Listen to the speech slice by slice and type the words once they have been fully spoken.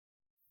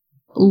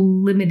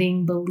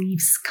limiting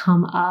beliefs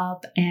come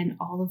up and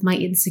all of my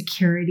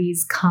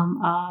insecurities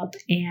come up,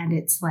 and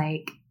it's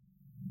like,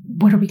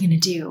 what are we going to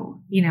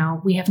do?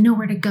 We have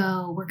nowhere to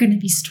go. We're going to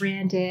be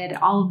stranded.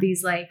 All of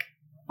these like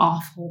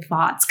awful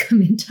thoughts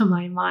come into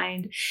my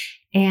mind.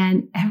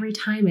 And every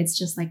time it's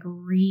just like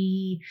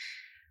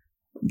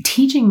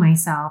teaching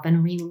myself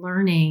and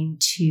relearning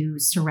to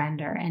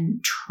surrender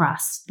and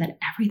trust that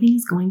everything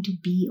is going to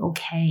be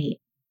okay.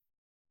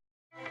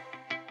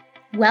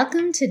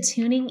 Welcome to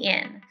Tuning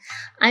In.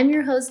 I'm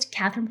your host,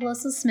 Catherine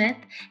Peloso Smith,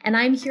 and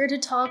I'm here to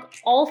talk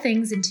all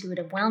things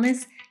intuitive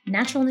wellness,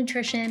 natural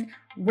nutrition,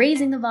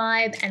 raising the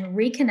vibe, and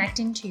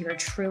reconnecting to your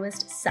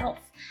truest self.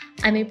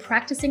 I'm a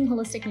practicing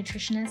holistic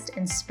nutritionist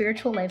and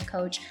spiritual life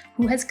coach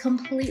who has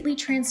completely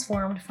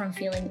transformed from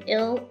feeling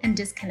ill and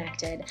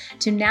disconnected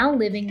to now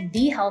living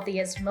the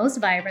healthiest, most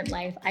vibrant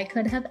life I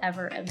could have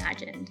ever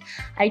imagined.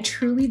 I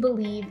truly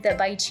believe that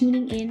by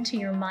tuning in to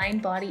your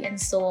mind, body, and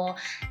soul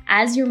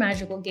as your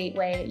magical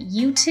gateway,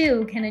 you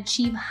too can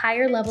achieve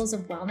higher levels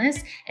of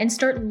wellness and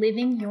start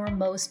living your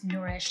most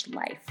nourished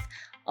life.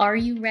 Are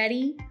you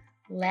ready?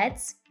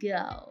 Let's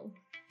go.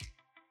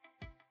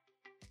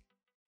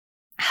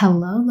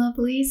 Hello,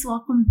 lovelies.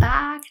 Welcome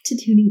back to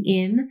Tuning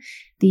In,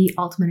 the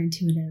Ultimate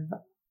Intuitive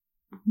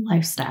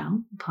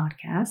Lifestyle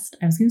podcast.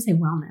 I was going to say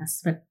wellness,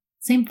 but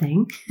same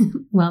thing.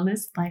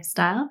 Wellness,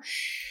 lifestyle.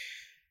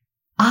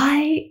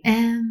 I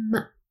am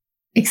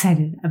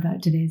excited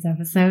about today's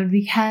episode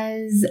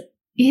because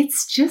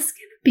it's just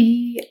going to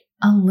be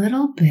a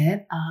little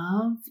bit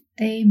of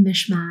a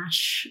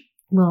mishmash,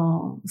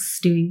 little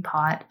stewing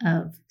pot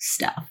of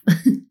stuff.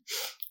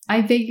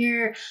 I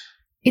figure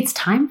it's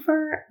time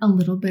for a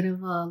little bit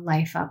of a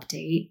life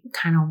update,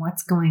 kind of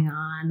what's going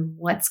on,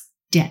 what's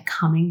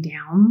coming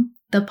down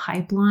the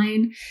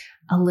pipeline,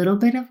 a little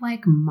bit of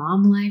like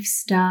mom life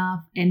stuff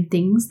and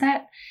things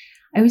that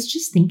I was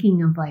just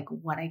thinking of, like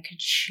what I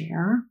could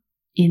share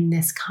in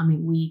this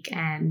coming week.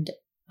 And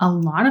a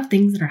lot of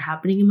things that are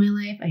happening in my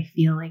life, I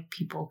feel like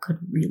people could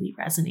really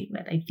resonate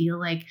with. I feel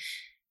like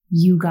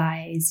you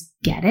guys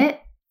get it.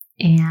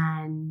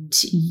 And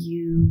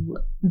you,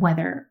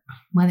 whether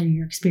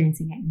you're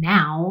experiencing it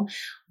now,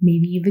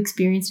 maybe you've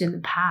experienced it in the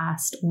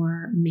past,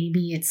 or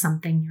maybe it's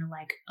something you're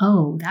like,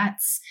 oh,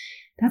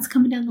 that's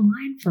coming down the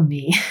line for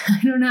me. I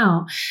don't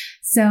know.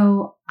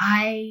 So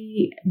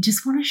I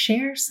just want to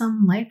share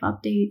some life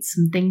updates,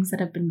 some things that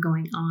have been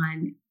going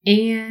on.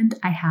 And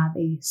I have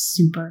a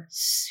super,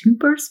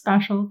 super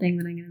special thing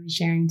that I'm going to be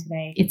sharing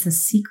today. It's a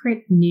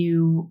secret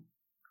new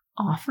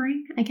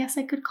offering. I guess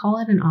I could call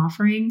it an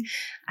offering.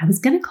 I was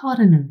going to call it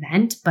an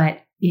event,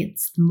 but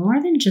it's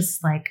more than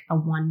just like a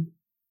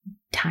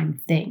one-time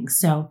thing.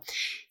 So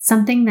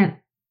something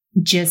that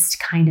just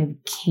kind of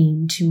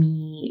came to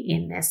me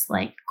in this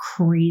like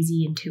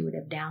crazy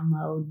intuitive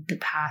download the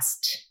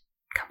past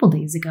couple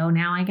days ago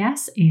now, I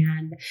guess.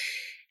 And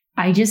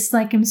I just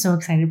like am so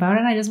excited about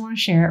it. I just want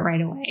to share it right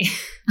away.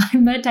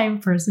 I'm that type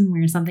of person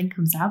where something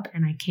comes up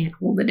and I can't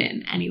hold it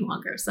in any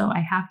longer. So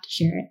I have to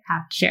share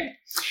it.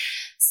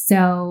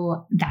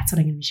 So that's what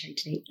I'm going to be sharing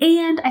today.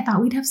 And I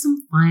thought we'd have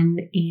some fun.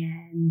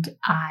 And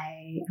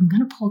I am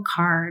going to pull a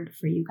card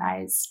for you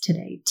guys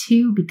today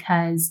too,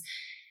 because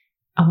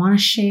I want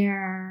to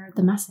share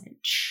the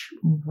message,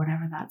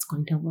 whatever that's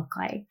going to look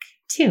like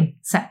too.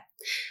 So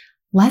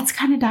let's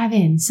kind of dive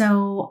in.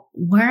 So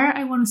where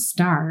I want to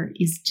start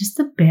is just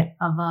a bit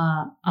of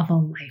a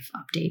life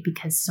update,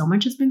 because so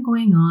much has been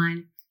going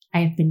on. I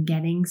have been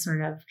getting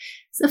sort of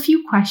a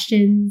few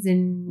questions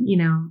and,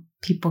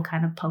 people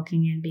kind of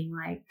poking in, being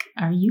like,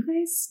 are you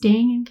guys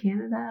staying in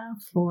Canada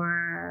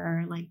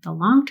for like the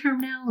long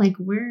term now? Like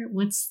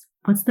what's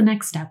the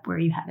next step? Where are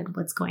you headed?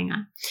 What's going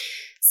on?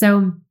 So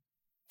I'm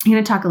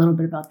going to talk a little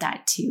bit about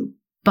that too.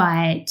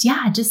 But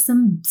yeah, just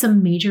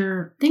some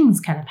major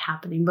things kind of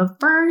happening. But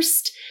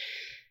first,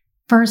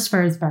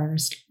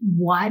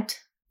 what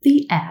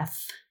the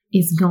F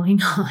is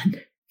going on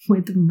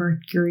with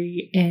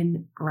Mercury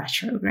in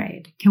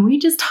retrograde? Can we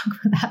just talk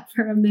about that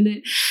for a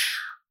minute?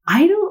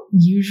 I don't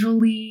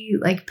usually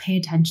like pay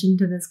attention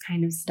to this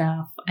kind of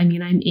stuff. I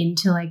mean, I'm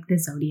into like the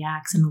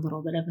zodiacs and a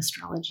little bit of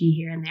astrology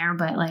here and there,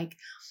 but like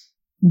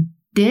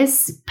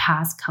this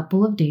past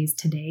couple of days,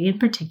 today in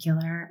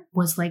particular,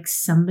 was like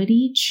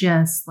somebody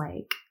just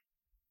like,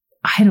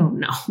 I don't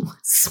know,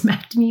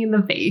 smacked me in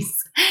the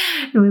face.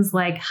 It was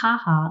like,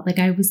 haha. Like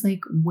I was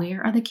like,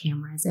 where are the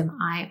cameras? Am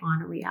I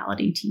on a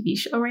reality TV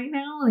show right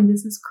now? Like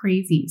this is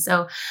crazy.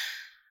 So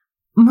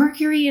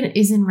Mercury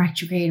is in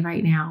retrograde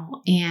right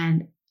now.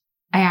 And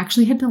I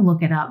actually had to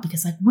look it up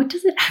because like, what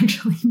does it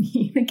actually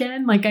mean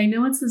again? Like, I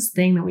know it's this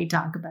thing that we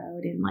talk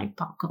about in like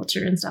pop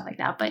culture and stuff like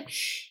that, but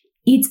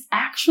it's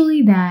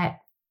actually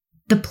that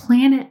the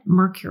planet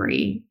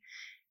Mercury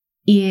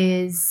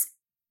is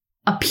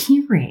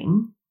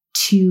appearing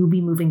to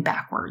be moving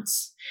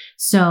backwards.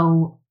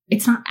 So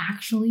it's not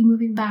actually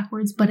moving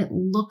backwards, but it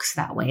looks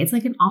that way. It's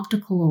like an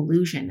optical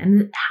illusion.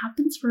 And it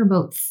happens for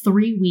about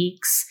 3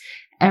 weeks,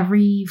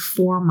 every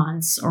 4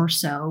 months or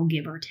so,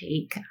 give or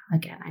take.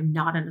 Again, I'm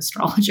not an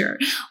astrologer.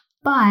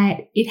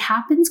 but it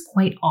happens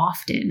quite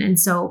often. And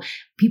so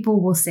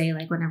people will say,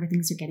 like, whenever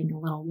things are getting a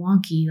little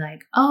wonky,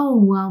 like,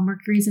 oh, well,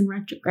 Mercury's in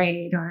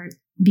retrograde, or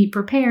be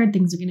prepared,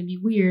 things are going to be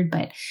weird.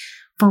 But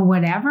for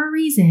whatever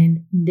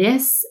reason,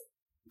 this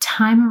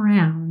time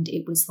around,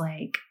 it was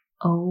like,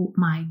 oh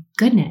my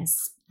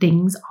goodness,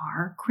 things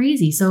are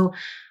crazy. So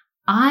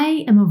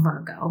I am a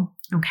Virgo,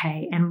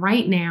 okay? And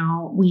right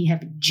now we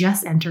have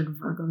just entered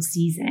Virgo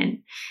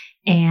season,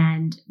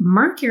 and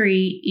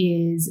Mercury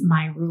is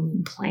my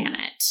ruling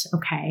planet,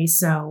 okay?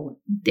 So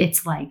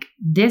it's like,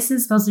 this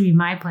is supposed to be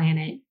my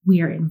planet.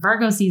 We are in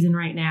Virgo season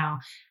right now.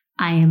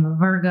 I am a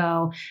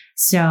Virgo.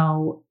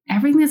 So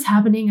everything that's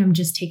happening, I'm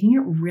just taking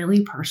it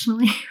really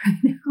personally right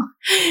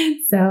now.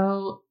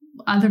 So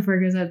other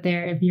Virgos out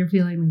there, if you're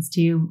feeling this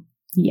too,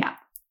 yeah,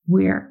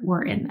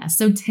 we're in this.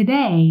 So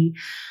today,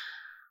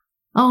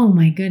 oh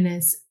my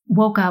goodness,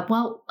 woke up.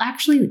 Well,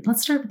 actually,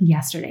 let's start with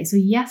yesterday. So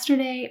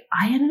yesterday,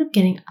 I ended up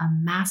getting a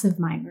massive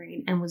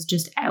migraine and was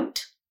just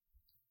out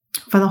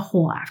for the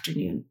whole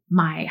afternoon.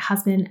 My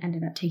husband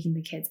ended up taking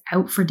the kids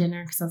out for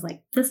dinner because I was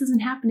like, this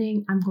isn't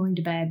happening. I'm going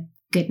to bed.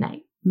 Good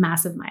night.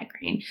 Massive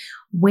migraine.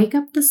 Wake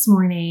up this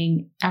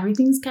morning.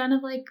 Everything's kind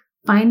of like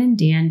fine and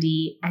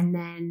dandy. And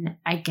then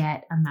I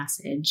get a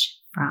message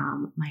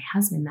from my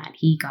husband that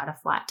he got a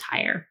flat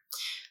tire.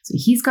 So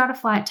he's got a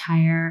flat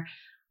tire.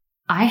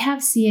 I have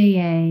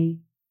CAA,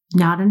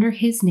 not under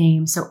his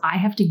name. So I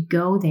have to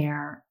go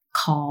there,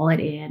 call it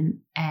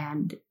in,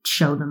 and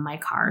show them my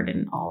card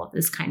and all of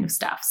this kind of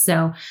stuff.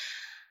 So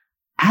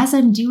as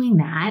I'm doing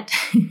that,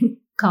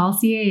 call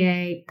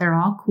CAA, they're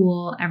all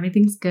cool.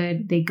 Everything's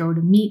good. They go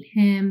to meet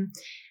him.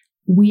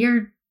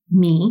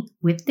 Me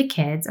with the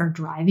kids are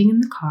driving in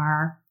the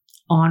car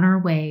on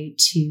our way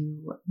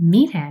to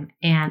meet him,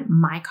 and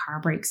my car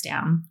breaks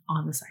down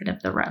on the side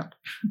of the road.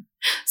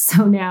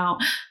 So now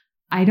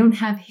I don't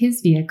have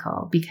his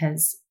vehicle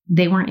because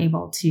they weren't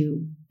able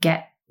to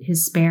get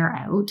his spare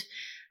out,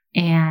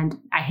 and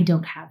I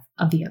don't have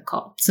a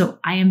vehicle. So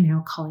I am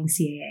now calling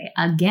CAA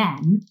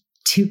again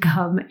to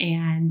come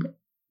and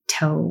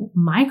tow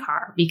my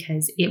car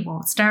because it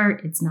won't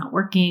start. It's not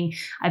working.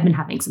 I've been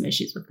having some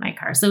issues with my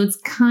car. So it's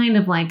kind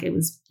of like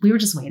we were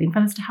just waiting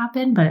for this to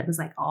happen, but it was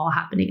like all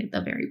happening at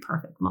the very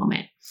perfect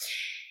moment.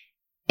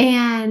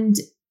 And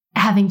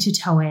having to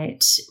tow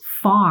it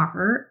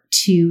far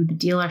to the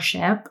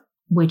dealership,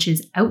 which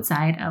is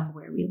outside of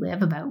where we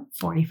live, about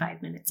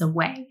 45 minutes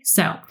away.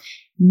 So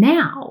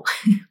now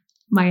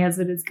my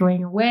husband is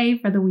going away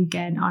for the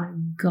weekend on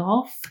a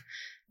golf.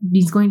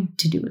 He's going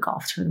to do a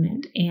golf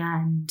tournament,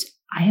 and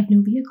I have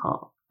no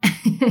vehicle.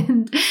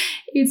 And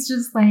it's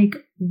just like,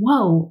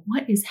 whoa,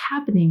 what is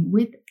happening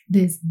with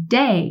this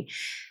day?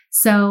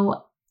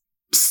 So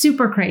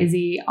super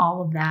crazy,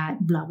 all of that,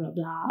 blah, blah,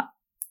 blah,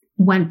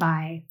 went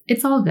by.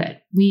 It's all good.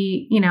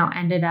 We,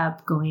 ended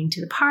up going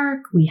to the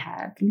park. We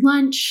had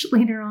lunch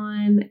later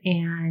on,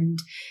 and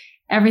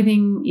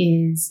everything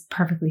is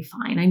perfectly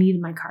fine. I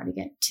needed my car to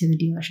get to the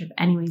dealership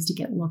anyways to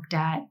get looked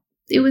at.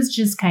 It was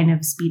just kind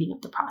of speeding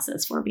up the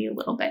process for me a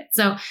little bit.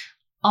 So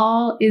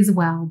all is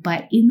well.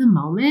 But in the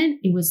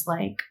moment, it was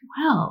like,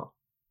 well,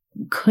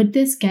 could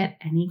this get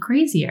any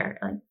crazier?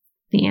 Like,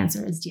 the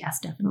answer is yes,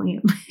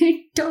 definitely.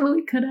 It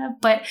totally could have,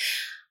 but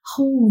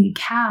holy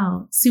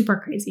cow, super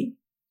crazy.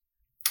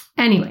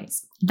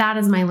 Anyways, that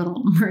is my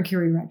little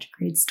Mercury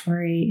retrograde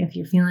story. If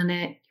you're feeling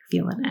it,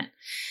 you're feeling it.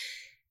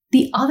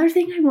 The other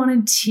thing I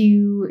wanted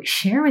to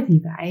share with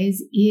you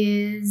guys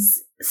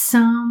is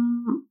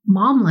some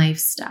mom life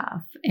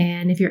stuff.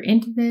 And if you're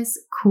into this,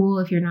 cool.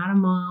 If you're not a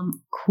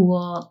mom,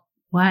 cool.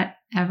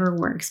 Whatever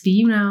works. But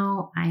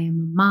I am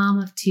a mom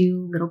of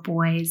 2 little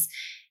boys,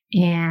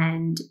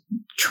 and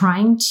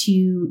trying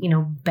to,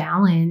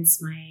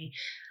 balance my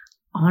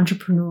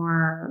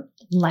entrepreneur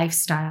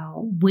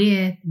lifestyle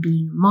with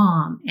being a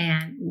mom.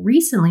 And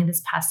recently,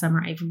 this past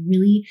summer, I've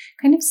really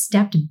kind of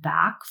stepped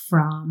back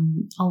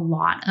from a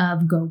lot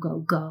of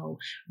go,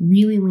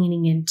 really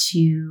leaning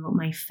into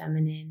my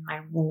feminine,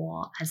 my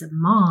role as a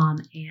mom,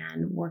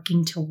 and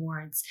working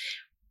towards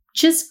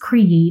just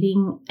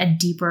creating a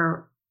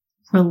deeper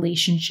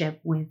relationship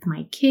with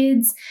my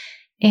kids.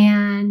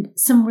 And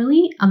some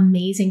really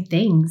amazing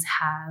things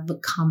have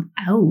come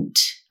out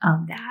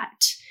of that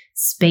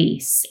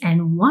space.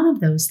 And one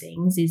of those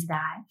things is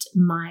that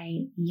my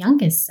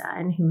youngest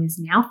son, who is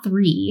now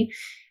 3,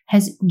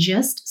 has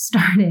just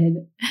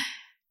started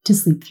to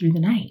sleep through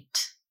the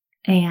night.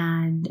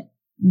 And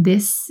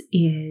this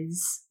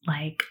is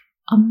like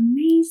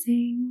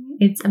amazing.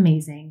 It's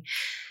amazing.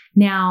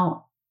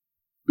 Now,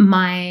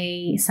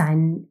 my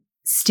son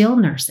still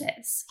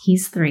nurses.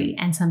 He's 3.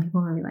 And some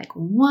people may be like,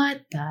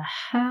 what the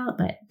hell?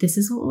 But this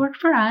is what worked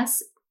for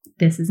us.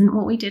 This isn't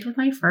what we did with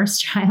my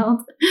first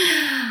child,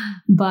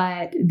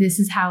 but this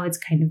is how it's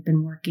kind of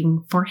been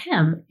working for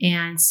him.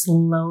 And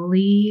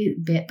slowly,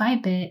 bit by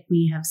bit,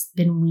 I've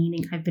been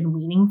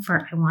weaning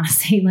for, I want to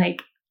say,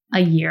 like a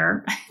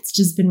year. It's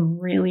just been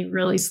really,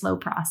 really slow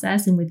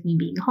process. And with me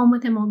being home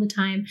with him all the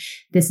time,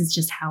 this is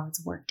just how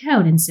it's worked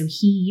out. And so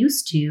he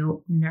used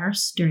to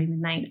nurse during the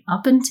night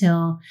up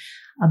until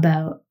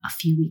about a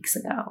few weeks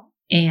ago.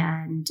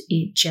 and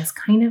it just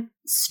kind of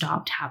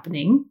stopped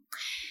happening.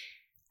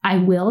 I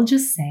will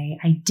just say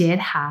I did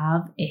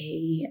have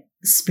a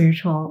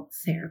spiritual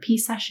therapy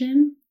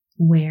session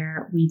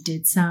where we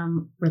did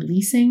some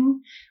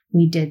releasing,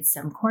 we did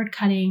some cord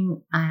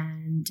cutting,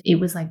 and it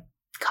was like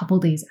a couple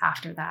days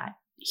after that,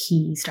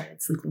 he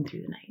started sleeping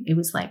through the night. It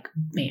was like,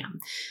 bam.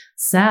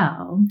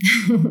 So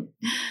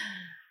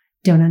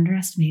don't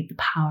underestimate the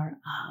power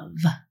of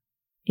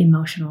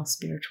emotional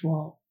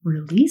spiritual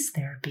release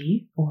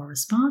therapy or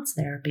response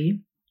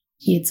therapy.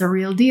 It's a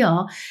real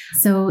deal.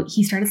 So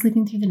he started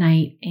sleeping through the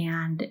night,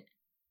 and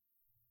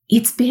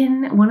it's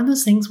been one of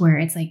those things where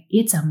it's like,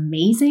 it's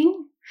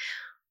amazing,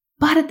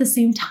 but at the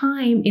same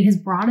time, it has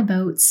brought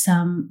about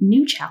some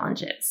new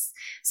challenges.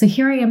 So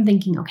here I am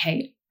thinking,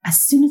 okay, as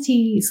soon as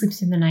he sleeps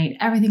through the night,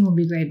 everything will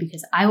be great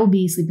because I will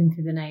be sleeping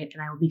through the night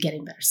and I will be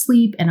getting better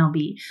sleep and I'll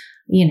be,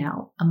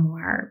 a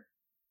more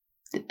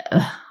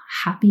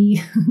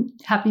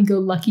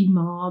happy-go-lucky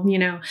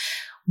mom,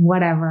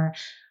 whatever.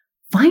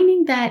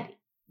 Finding that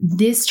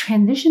this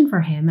transition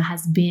for him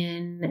has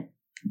been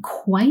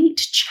quite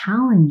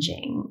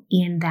challenging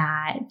in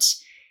that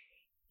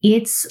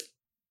it's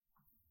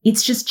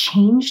just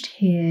changed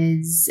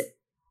his,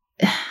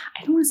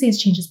 I don't want to say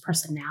it's changed his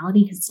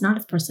personality because it's not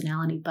his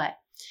personality, but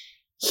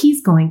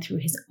he's going through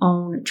his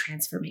own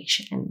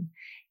transformation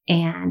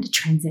and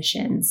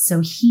transition. So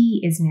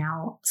he is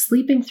now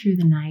sleeping through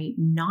the night,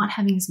 not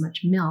having as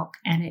much milk,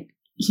 and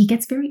he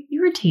gets very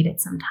irritated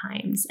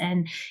sometimes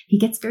and he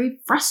gets very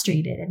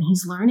frustrated, and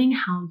he's learning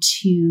how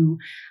to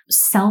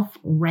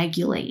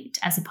self-regulate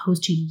as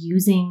opposed to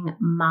using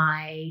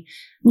my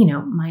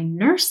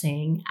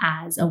nursing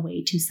as a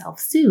way to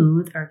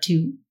self-soothe or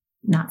to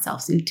not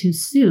self-soothe, to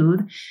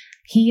soothe.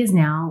 He is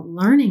now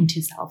learning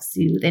to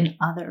self-soothe in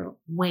other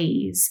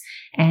ways,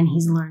 and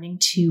he's learning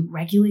to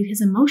regulate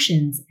his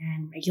emotions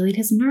and regulate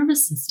his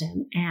nervous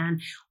system. And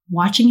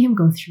watching him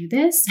go through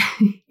this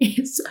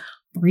is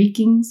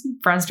freaking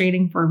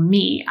frustrating for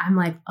me. I'm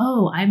like,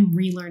 oh, I'm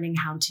relearning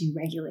how to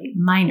regulate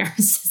my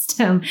nervous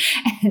system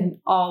and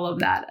all of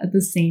that at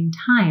the same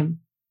time.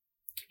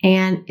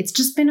 And it's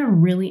just been a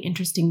really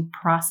interesting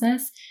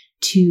process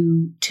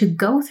to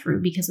go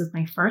through, because with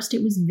my first,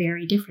 it was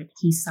very different.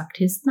 He sucked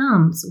his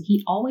thumb. So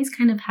he always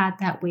kind of had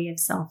that way of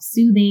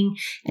self-soothing,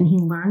 and he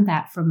learned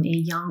that from a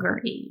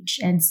younger age.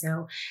 And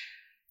so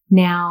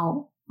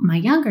now my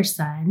younger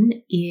son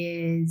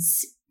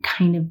is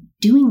kind of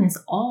doing this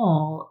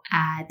all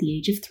at the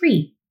age of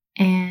 3,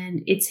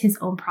 and it's his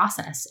own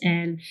process,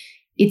 and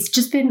it's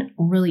just been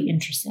really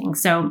interesting.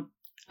 So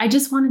I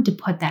just wanted to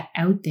put that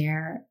out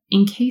there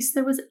in case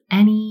there was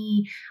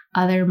any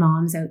other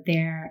moms out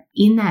there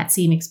in that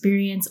same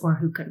experience or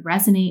who could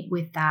resonate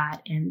with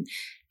that, and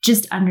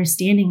just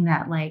understanding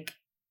that, like,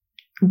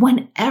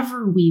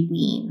 whenever we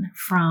wean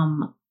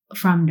from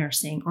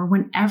nursing, or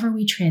whenever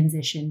we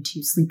transition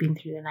to sleeping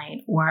through the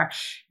night, or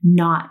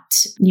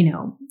not,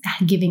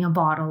 giving a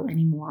bottle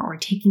anymore, or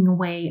taking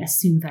away a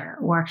soother,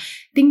 or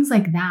things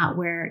like that,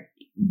 where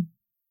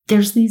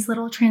there's these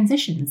little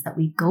transitions that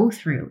we go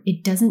through.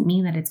 It doesn't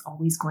mean that it's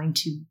always going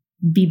to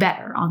be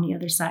better on the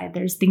other side.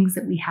 There's things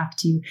that we have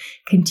to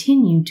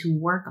continue to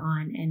work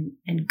on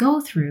and go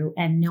through,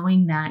 and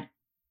knowing that,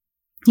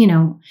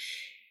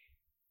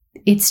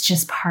 it's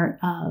just part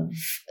of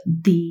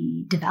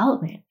the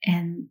development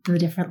and the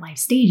different life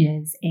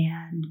stages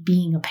and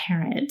being a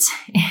parent.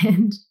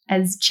 And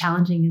as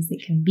challenging as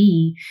it can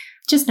be,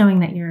 just knowing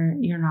that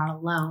you're not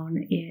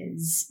alone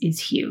is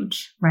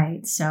huge,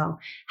 right? So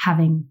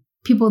having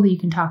people that you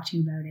can talk to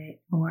about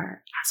it,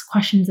 or ask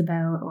questions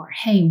about, or,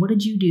 hey, what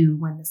did you do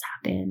when this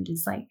happened,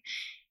 is like,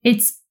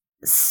 it's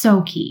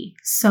so key,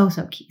 so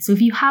key. So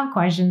if you have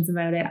questions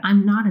about it,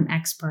 I'm not an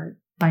expert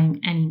by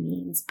any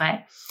means,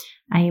 but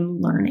I am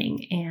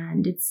learning.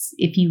 And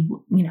if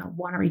you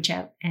want to reach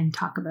out and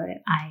talk about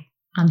it,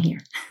 I'm here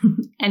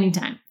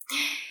anytime.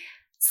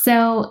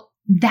 So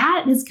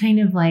that has kind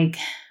of like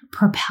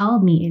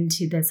propelled me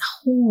into this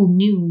whole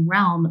new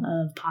realm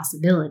of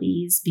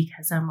possibilities,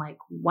 because I'm like,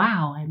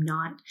 wow, I'm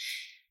not,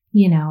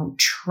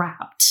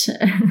 trapped.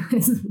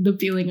 The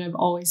feeling I've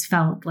always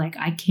felt, like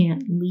I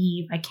can't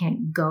leave, I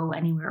can't go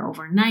anywhere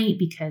overnight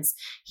because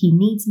he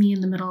needs me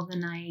in the middle of the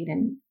night,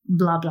 and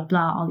blah, blah,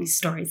 blah, all these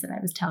stories that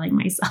I was telling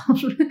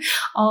myself,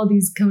 all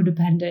these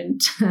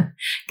codependent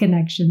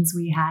connections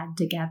we had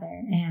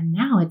together. And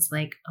now it's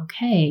like,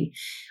 okay,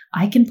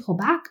 I can pull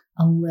back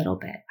a little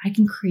bit. I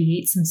can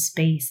create some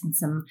space and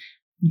some,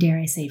 dare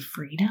I say,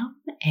 freedom.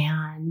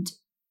 And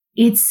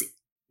it's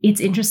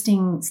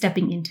interesting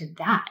stepping into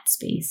that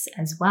space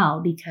as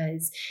well,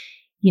 because,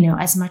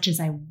 as much as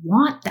I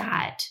want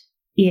that,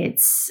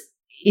 it's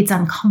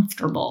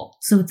uncomfortable.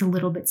 So it's a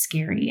little bit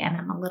scary, and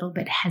I'm a little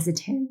bit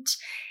hesitant.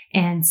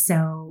 And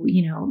so,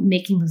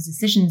 making those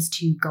decisions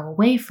to go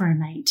away for a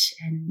night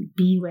and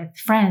be with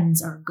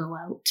friends, or go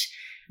out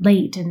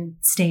late and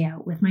stay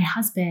out with my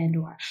husband,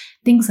 or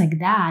things like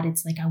that.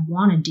 It's like, I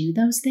want to do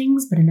those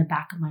things, but in the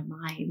back of my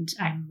mind,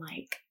 I'm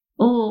like,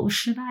 oh,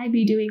 should I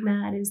be doing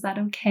that? Is that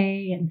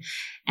okay?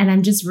 And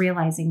I'm just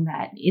realizing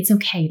that it's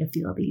okay to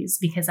feel these,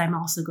 because I'm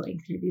also going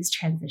through these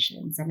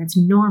transitions, and it's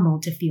normal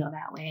to feel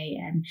that way.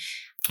 And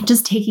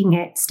just taking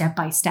it step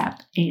by step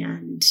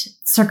and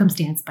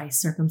circumstance by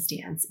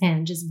circumstance,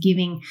 and just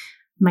giving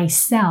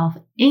myself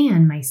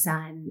and my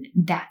son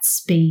that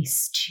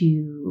space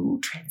to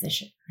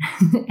transition.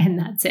 And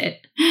that's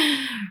it.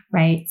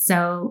 Right.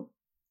 So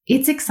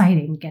it's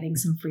exciting getting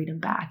some freedom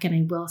back. And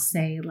I will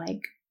say,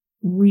 like,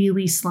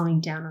 really slowing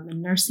down on the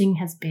nursing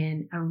has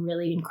been a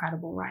really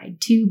incredible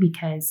ride too,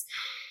 because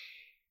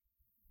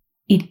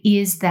it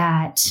is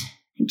that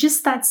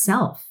just that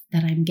self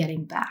that I'm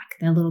getting back,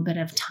 that little bit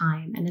of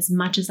time. And as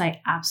much as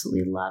I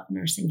absolutely love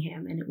nursing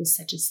him, and it was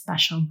such a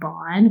special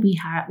bond, we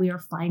are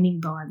finding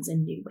bonds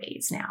in new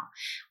ways now,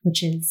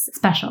 which is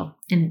special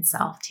in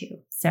itself too.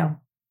 So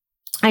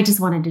I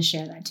just wanted to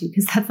share that too,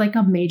 because that's like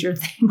a major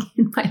thing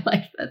in my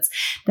life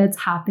that's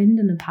happened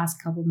in the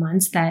past couple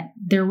months, that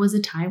there was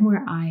a time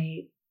where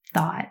I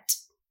thought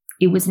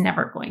it was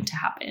never going to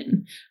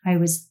happen. I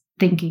was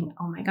thinking,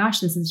 oh my gosh,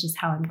 this is just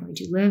how I'm going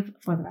to live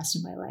for the rest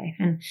of my life.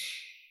 And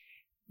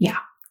yeah,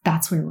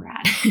 that's where we're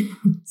at.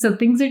 So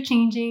things are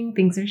changing,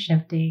 things are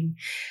shifting.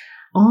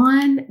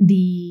 On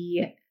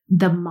the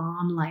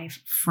mom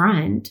life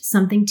front,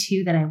 something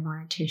too that I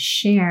wanted to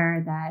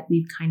share that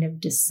we've kind of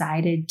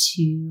decided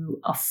to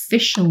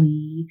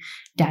officially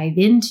dive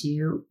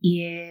into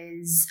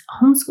is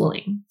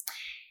homeschooling.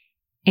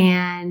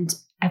 And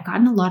I've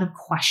gotten a lot of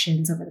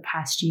questions over the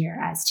past year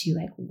as to,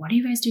 like, what are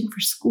you guys doing for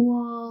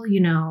school?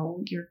 You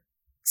know, your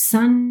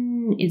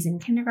son is in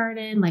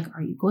kindergarten. Like,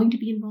 are you going to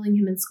be enrolling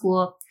him in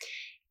school?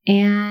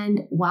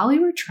 And while we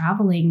were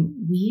traveling,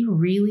 we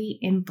really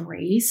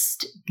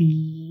embraced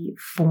the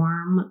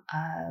form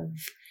of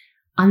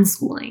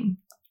unschooling,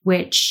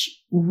 which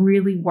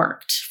really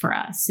worked for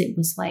us. It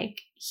was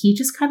like he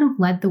just kind of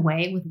led the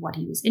way with what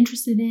he was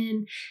interested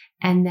in.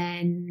 And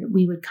then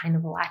we would kind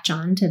of latch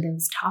on to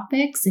those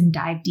topics and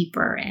dive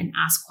deeper and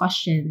ask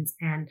questions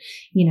and,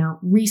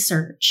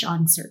 research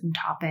on certain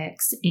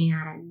topics.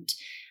 And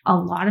a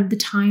lot of the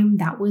time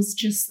that was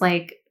just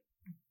like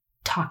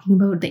talking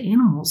about the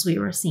animals we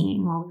were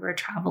seeing while we were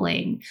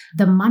traveling,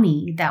 the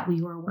money that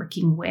we were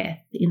working with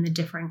in the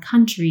different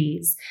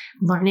countries,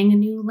 learning a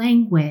new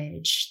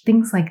language,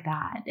 things like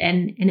that.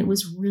 And it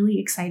was really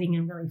exciting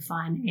and really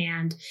fun.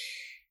 And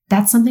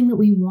that's something that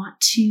we want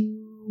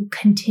to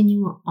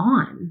continue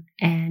on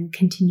and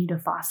continue to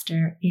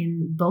foster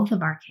in both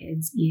of our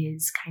kids,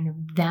 is kind of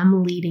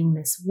them leading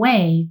this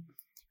way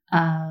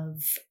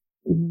of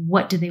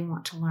what do they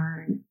want to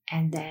learn,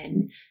 and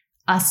then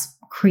us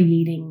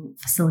creating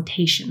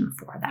facilitation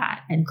for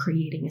that and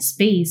creating a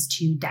space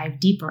to dive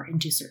deeper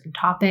into certain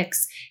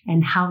topics.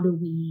 And how do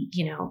we,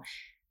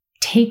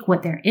 take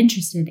what they're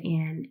interested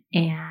in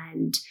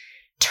and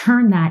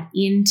turn that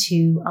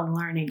into a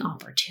learning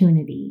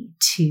opportunity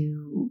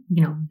to,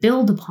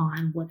 build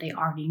upon what they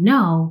already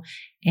know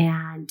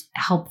and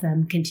help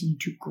them continue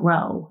to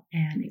grow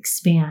and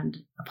expand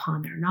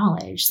upon their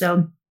knowledge.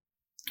 So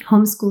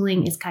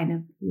homeschooling is kind of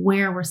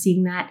where we're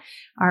seeing that.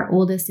 Our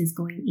oldest is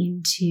going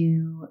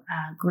into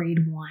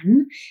grade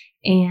 1,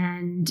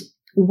 and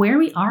where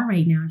we are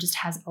right now just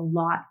has a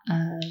lot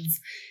of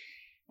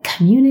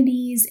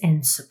communities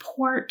and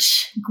support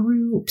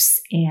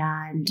groups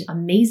and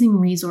amazing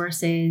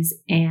resources.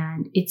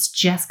 And it's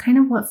just kind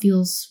of what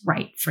feels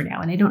right for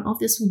now. And I don't know if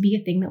this will be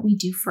a thing that we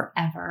do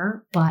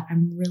forever, but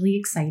I'm really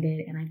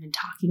excited. And I've been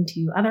talking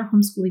to other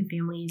homeschooling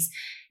families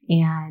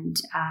and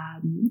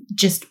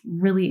just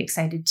really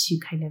excited to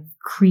kind of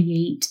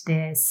create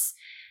this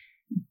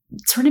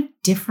sort of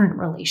different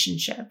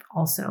relationship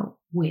also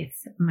with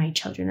my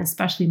children,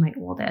 especially my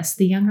oldest.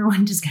 The younger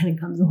one just kind of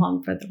comes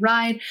along for the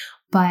ride,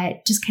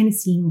 but just kind of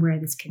seeing where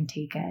this can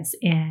take us.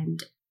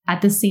 And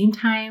at the same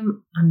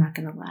time, I'm not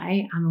going to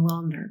lie, I'm a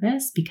little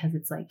nervous because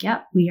it's like,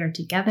 yep, we are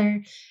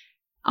together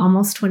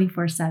almost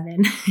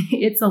 24/7.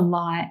 It's a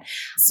lot.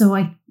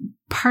 So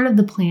part of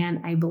the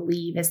plan, I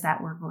believe, is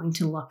that we're going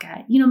to look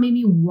at,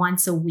 maybe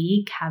once a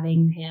week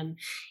having him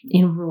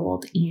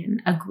enrolled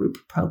in a group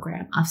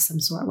program of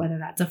some sort, whether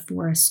that's a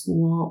forest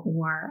school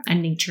or a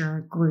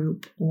nature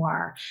group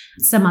or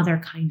some other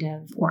kind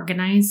of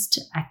organized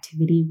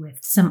activity with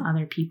some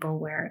other people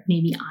where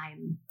maybe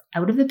I'm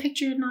out of the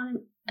picture and not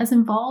as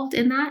involved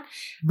in that,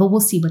 but we'll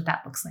see what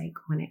that looks like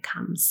when it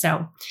comes.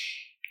 So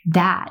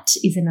that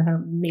is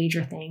another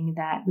major thing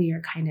that we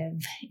are kind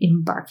of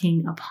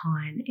embarking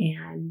upon,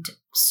 and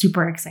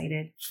super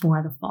excited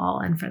for the fall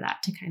and for that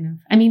to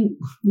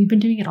we've been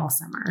doing it all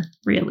summer,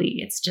 really.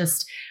 It's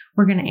just,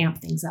 we're going to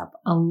amp things up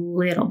a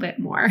little bit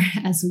more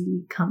as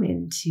we come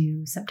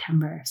into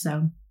September.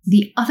 So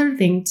the other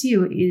thing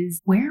too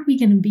is, where are we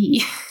going to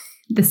be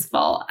this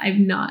fall?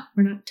 We're not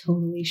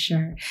totally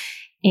sure.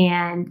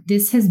 And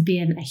this has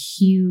been a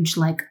huge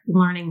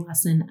learning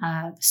lesson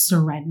of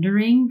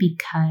surrendering,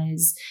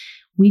 because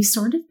we've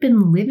sort of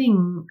been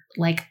living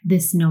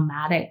this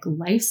nomadic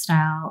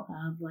lifestyle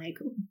of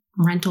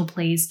rental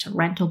place to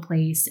rental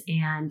place.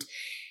 And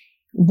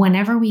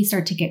whenever we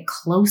start to get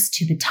close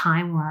to the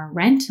time where our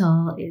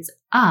rental is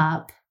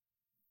up,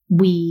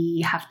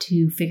 we have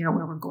to figure out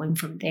where we're going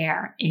from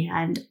there.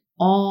 And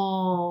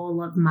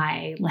all of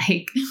my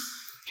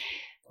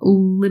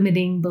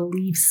limiting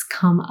beliefs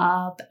come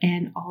up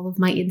and all of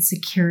my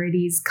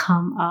insecurities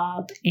come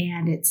up.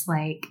 And it's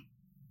like,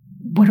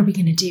 what are we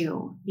going to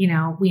do?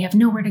 We have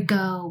nowhere to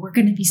go. We're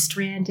going to be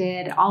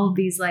stranded. All of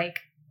these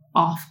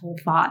awful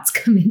thoughts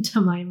come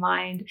into my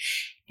mind.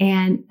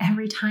 And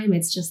every time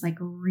it's just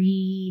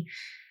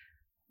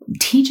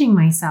teaching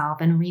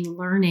myself and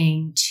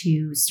relearning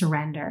to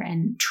surrender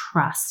and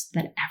trust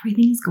that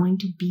everything is going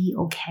to be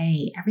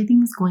okay.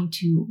 Everything is going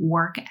to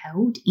work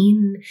out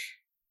in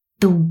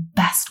the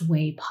best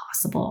way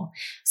possible.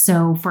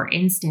 So for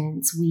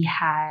instance, we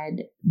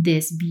had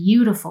this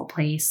beautiful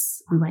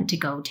place we went to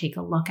go take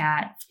a look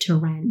at to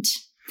rent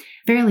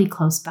fairly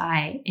close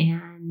by.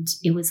 And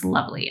it was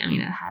lovely. I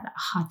mean, it had a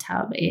hot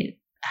tub. It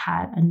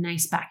had a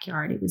nice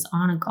backyard. It was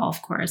on a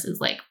golf course. It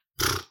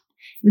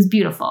was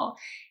beautiful.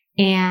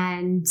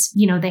 And,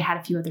 they had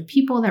a few other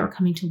people that were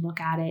coming to look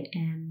at it.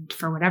 And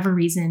for whatever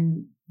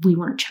reason, we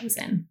weren't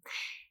chosen.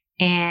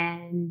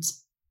 And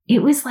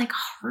it was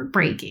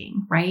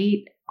heartbreaking,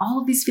 right?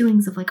 All of these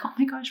feelings of oh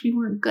my gosh, we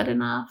weren't good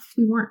enough.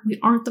 We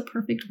aren't the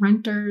perfect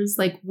renters.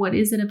 What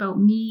is it about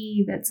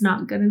me that's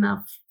not good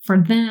enough for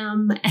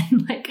them?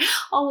 And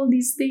all of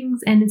these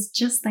things. And it's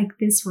just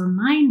this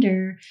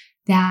reminder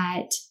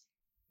that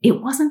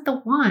it wasn't the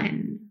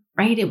one,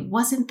 right? It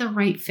wasn't the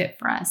right fit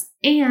for us.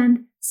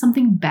 And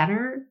something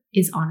better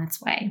is on its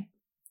way.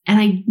 And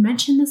I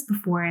mentioned this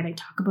before, and I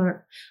talk about it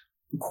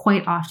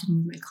quite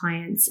often with my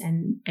clients.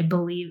 And I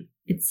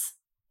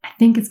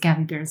think it's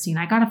Gabby Bernstein.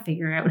 I got to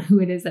figure out who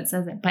it is that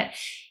says it. But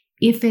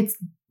if it's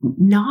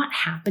not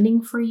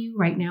happening for you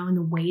right now in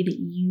the way that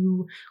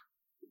you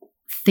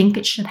think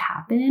it should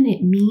happen,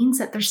 it means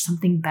that there's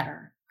something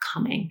better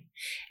coming.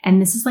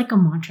 And this is a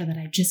mantra that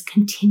I just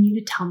continue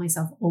to tell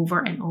myself over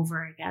and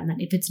over again, that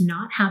if it's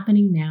not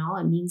happening now,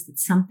 it means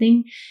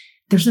that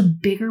there's a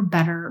bigger,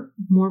 better,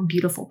 more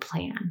beautiful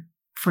plan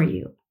for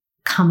you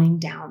coming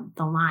down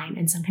the line.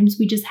 And sometimes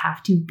we just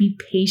have to be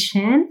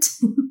patient,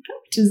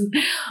 which is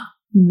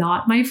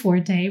not my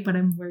forte, but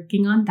I'm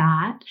working on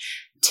that,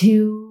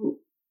 to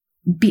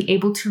be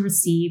able to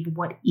receive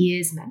what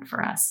is meant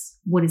for us,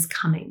 what is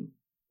coming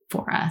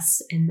for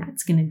us. And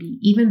that's going to be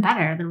even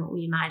better than what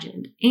we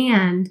imagined.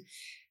 And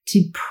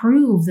to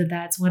prove that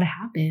that's what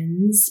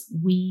happens,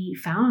 we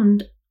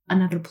found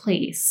another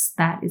place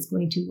that is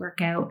going to work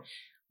out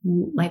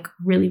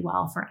really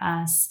well for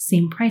us.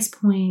 Same price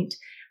point,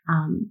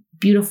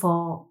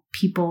 beautiful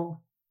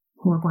people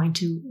who are going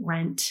to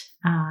rent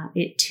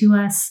it to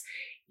us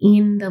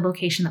in the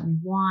location that we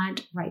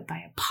want, right by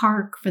a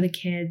park for the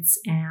kids.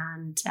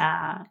 And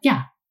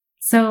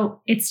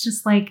so it's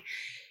just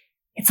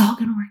it's all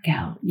going to work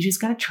out. You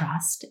just got to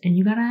trust, and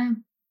you got to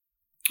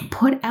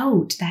put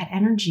out that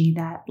energy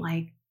that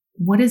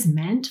what is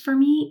meant for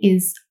me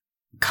is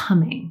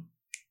coming,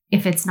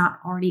 if it's not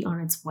already on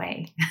its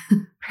way,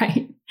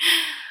 right?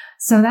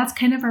 So that's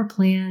kind of our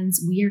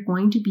plans. We are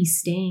going to be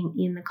staying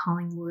in the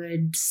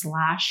Collingwood /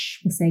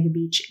 Wasaga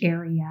Beach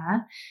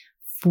area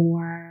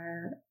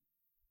for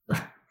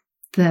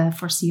the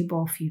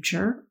foreseeable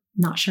future.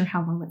 Not sure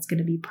how long that's going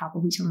to be,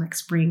 probably till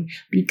next spring,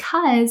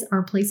 because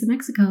our place in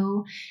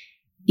Mexico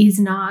is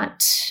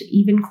not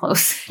even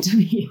close to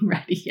being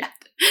ready yet.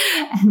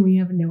 And we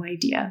have no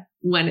idea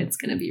when it's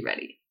going to be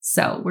ready.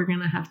 So we're going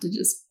to have to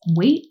just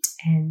wait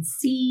and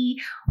see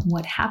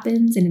what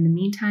happens. And in the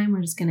meantime,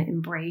 we're just going to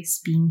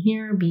embrace being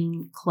here,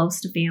 being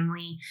close to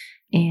family.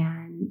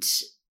 And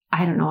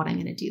I don't know what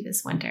I'm going to do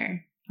this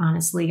winter.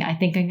 Honestly, I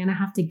think I'm going to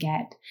have to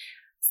get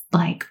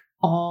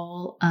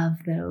all of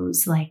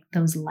those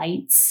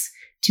lights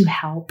to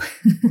help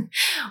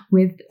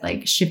with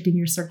shifting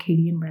your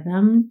circadian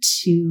rhythm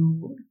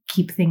to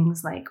keep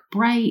things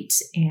bright.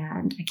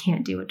 And I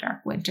can't do a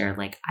dark winter.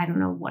 I don't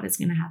know what is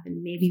going to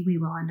happen. Maybe we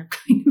will end up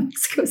going to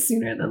Mexico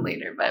sooner than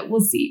later, but we'll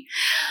see.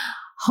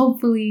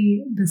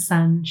 Hopefully the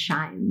sun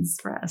shines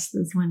for us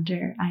this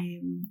winter.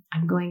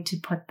 I'm going to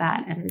put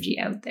that energy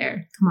out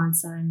there. Come on,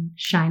 sun,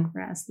 shine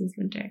for us this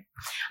winter.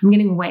 I'm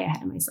getting way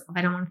ahead of myself.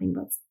 I don't want to think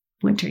about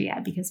winter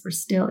yet because we're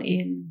still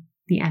in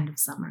the end of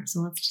summer.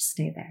 So let's just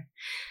stay there.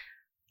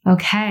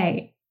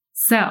 Okay.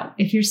 So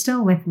if you're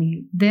still with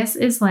me, this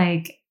is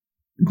the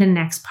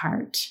next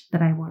part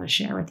that I want to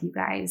share with you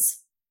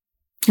guys.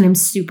 And I'm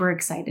super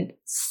excited,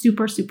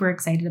 super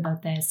excited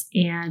about this.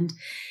 And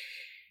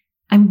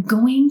I'm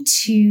going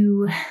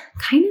to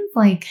kind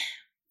of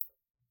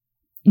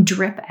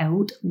drip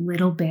out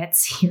little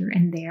bits here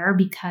and there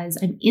because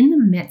I'm in the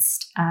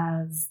midst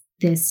of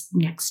this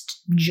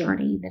next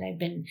journey that I've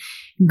been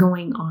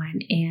going on.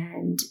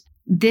 And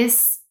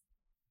this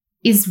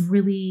is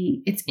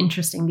it's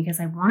interesting because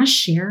I want to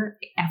share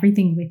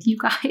everything with you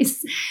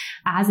guys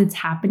as it's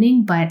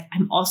happening, but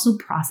I'm also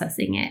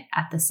processing it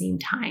at the same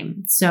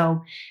time.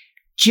 So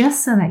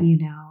just so that you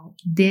know,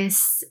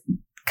 this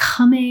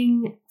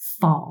coming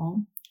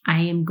fall,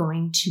 I am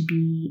going to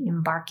be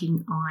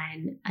embarking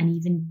on an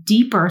even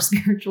deeper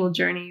spiritual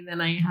journey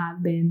than I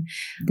have been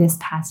this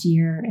past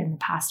year and the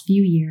past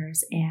few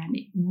years, and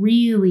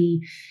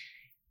really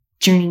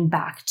journeying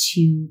back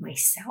to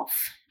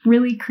myself,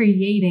 really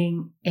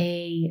creating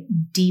a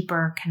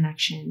deeper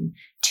connection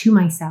to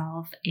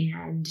myself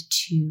and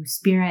to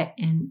spirit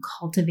and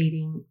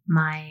cultivating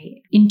my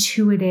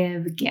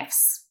intuitive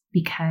gifts.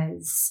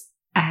 Because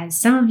as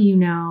some of you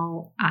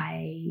know,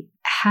 I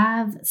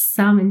have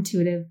some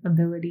intuitive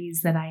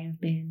abilities that I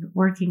have been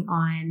working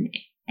on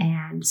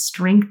and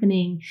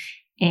strengthening,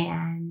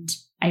 and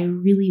I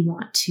really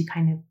want to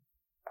kind of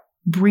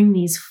bring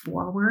these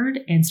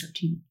forward and start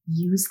to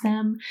use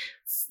them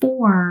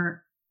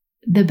for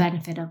the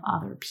benefit of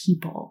other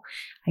people.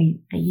 I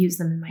use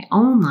them in my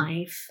own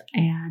life,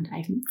 and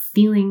I'm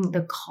feeling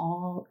the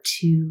call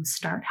to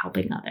start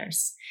helping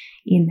others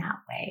in that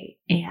way.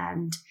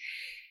 And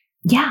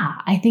yeah,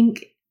 I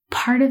think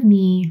part of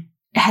me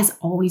has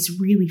always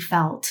really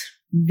felt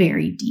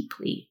very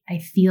deeply. I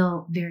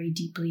feel very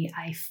deeply.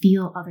 I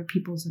feel other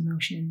people's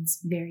emotions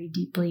very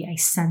deeply. I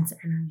sense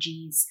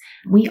energies.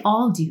 We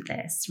all do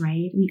this,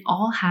 right? We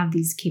all have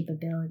these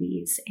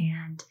capabilities.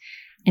 And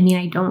I mean,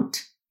 I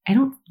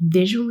don't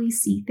visually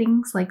see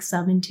things like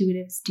some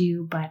intuitives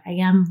do, but I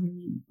am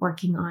really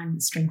working on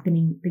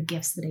strengthening the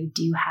gifts that I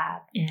do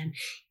have. And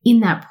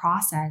in that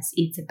process,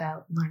 it's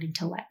about learning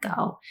to let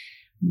go,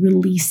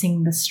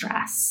 releasing the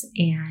stress.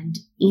 And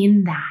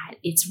in that,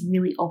 it's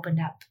really opened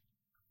up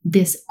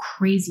this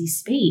crazy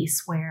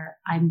space where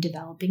I'm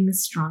developing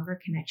this stronger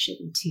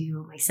connection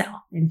to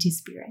myself and to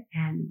spirit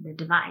and the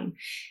divine.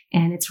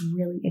 And it's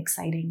really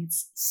exciting.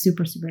 It's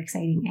super, super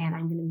exciting. And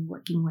I'm going to be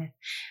working with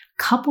a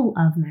couple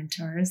of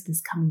mentors this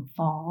coming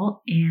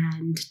fall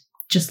and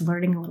just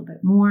learning a little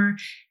bit more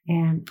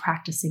and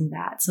practicing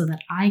that so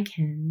that I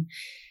can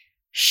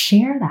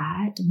share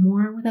that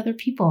more with other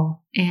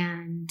people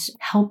and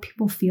help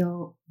people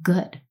feel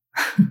good,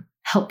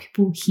 help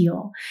people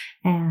heal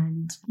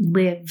and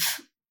live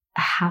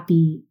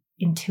happy,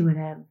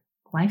 intuitive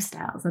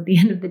lifestyles. At the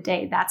end of the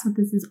day, that's what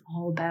this is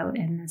all about.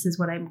 And this is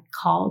what I'm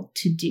called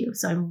to do.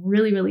 So I'm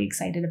really, really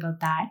excited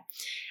about that.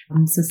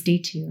 So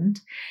stay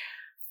tuned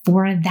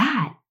for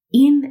that.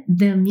 In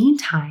the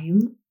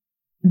meantime,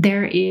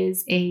 there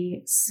is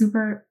a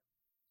super,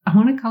 I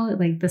want to call it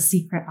like the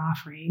secret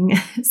offering,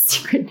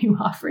 secret new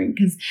offering,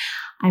 because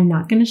I'm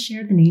not going to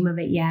share the name of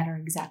it yet or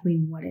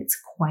exactly what it's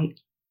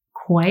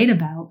quite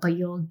about, but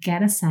you'll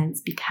get a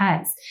sense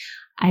because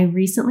I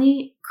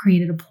recently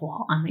created a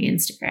poll on my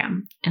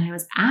Instagram and I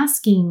was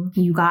asking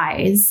you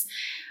guys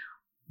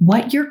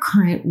what your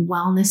current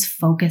wellness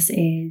focus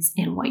is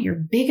and what your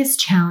biggest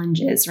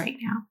challenge is right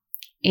now.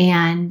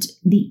 And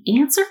the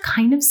answer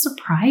kind of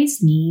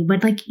surprised me,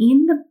 but like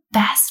in the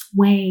best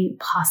way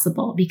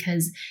possible,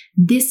 because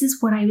this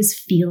is what I was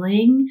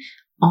feeling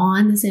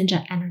on this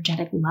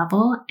energetic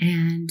level.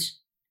 And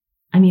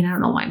I mean, I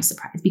don't know why I'm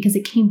surprised because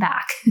it came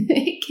back.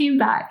 It came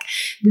back.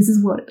 This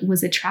is what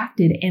was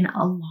attracted. And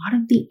a lot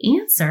of the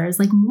answers,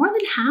 like more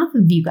than half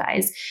of you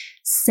guys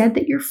said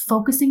that you're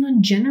focusing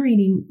on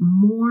generating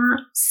more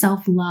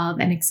self-love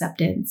and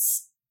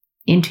acceptance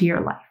into your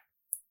life.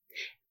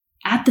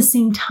 At the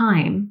same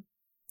time,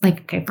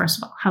 like, okay, first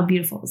of all, how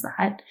beautiful is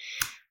that?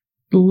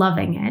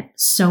 Loving it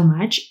so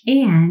much.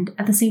 And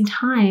at the same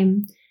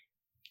time,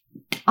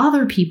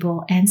 other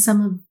people and some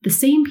of the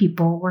same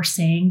people were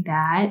saying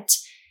that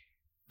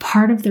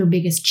part of their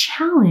biggest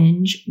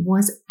challenge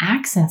was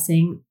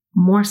accessing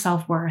more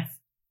self-worth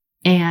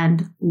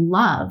and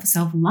love,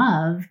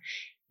 self-love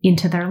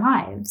into their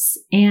lives.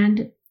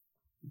 And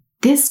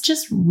this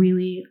just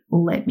really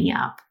lit me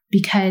up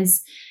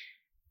because,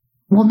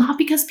 well, not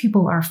because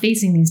people are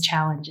facing these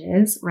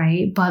challenges,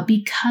 right? But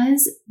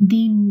because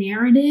the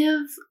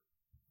narrative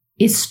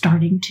is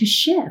starting to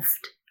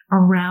shift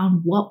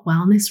around what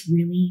wellness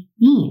really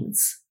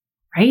means,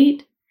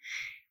 right?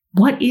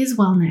 What is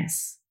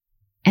wellness?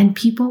 And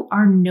people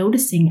are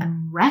noticing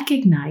and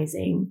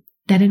recognizing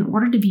that in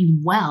order to be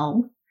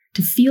well,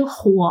 to feel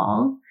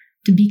whole,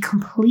 to be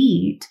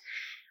complete,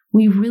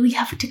 we really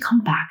have to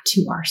come back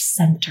to our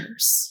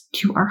centers,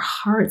 to our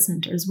heart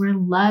centers where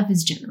love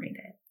is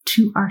generated,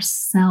 to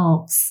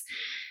ourselves,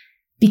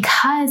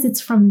 because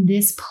it's from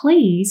this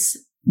place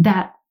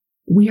that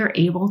we are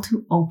able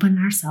to open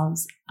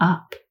ourselves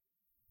up,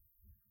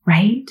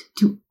 right?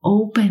 To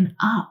open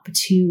up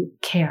to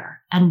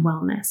care and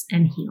wellness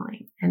and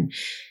healing and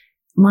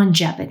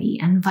longevity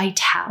and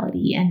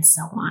vitality and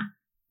so on,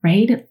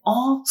 right? It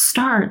all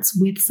starts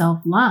with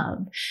self-love.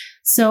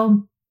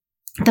 So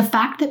the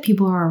fact that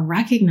people are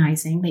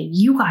recognizing, that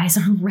you guys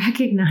are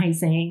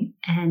recognizing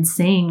and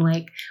saying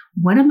like,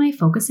 what am I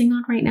focusing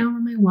on right now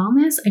in my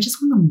wellness? I just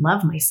want to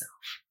love myself.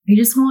 I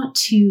just want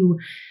to,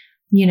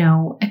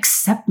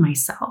 accept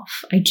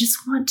myself. I just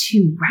want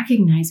to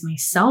recognize my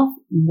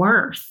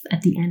self-worth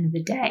at the end of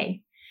the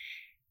day.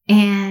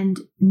 And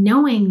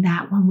knowing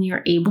that when we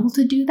are able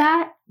to do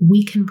that,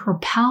 we can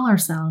propel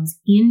ourselves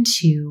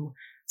into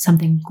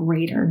something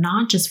greater,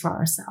 not just for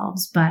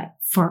ourselves, but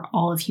for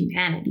all of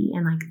humanity.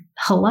 And like,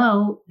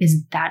 hello,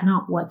 is that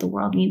not what the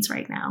world needs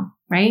right now?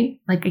 Right?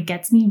 Like, it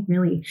gets me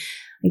really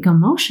like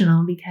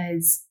emotional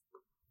because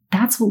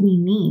that's what we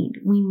need.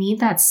 We need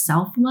that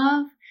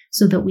self-love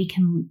so that we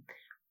can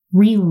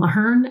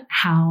relearn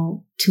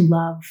how to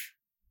love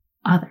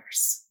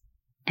others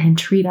and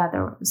treat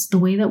others the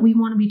way that we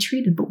want to be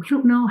treated, but we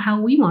don't know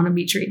how we want to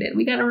be treated.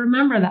 We got to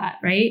remember that,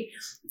 right?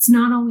 It's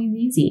not always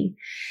easy.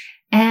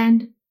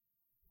 And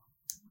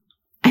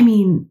I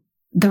mean,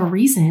 the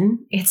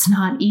reason it's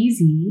not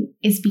easy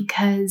is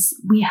because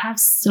we have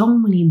so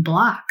many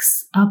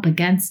blocks up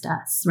against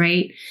us,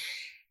 right?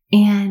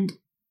 And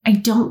I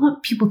don't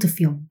want people to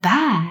feel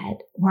bad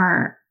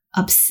or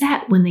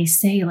upset when they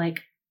say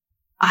like,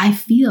 I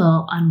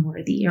feel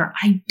unworthy or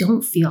I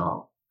don't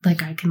feel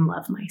like I can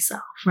love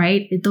myself,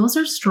 right? Those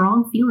are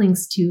strong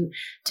feelings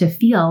to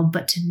feel,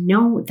 but to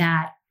know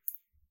that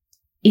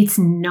it's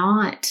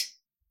not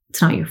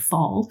your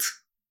fault.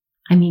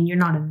 I mean, you're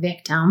not a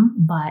victim,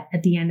 but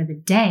at the end of the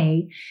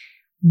day,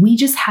 we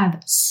just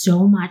have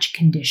so much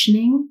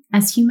conditioning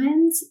as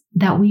humans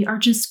that we are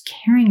just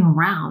carrying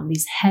around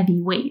these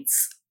heavy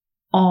weights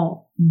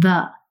all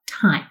the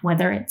time,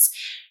 whether it's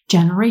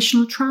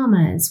generational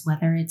traumas,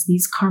 whether it's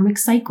these karmic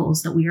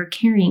cycles that we are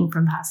carrying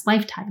from past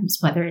lifetimes,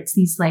 whether it's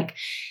these like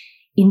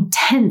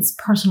intense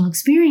personal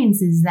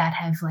experiences that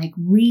have like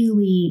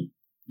really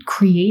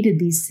created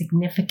these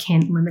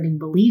significant limiting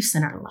beliefs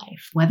in our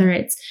life, whether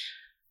it's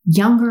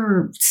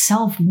younger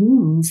self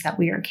wounds that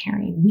we are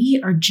carrying. We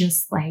are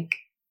just like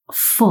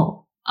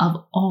full of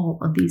all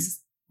of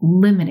these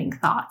limiting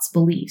thoughts,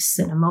 beliefs,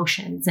 and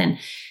emotions. And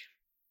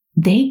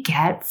they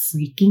get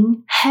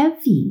freaking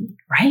heavy,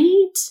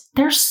 right?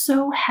 They're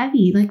so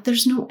heavy. Like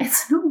it's no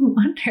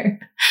wonder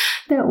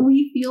that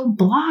we feel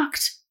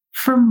blocked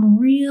from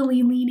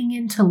really leaning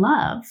into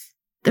love.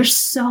 There's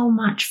so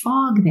much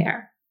fog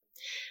there.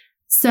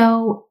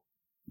 So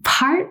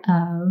part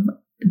of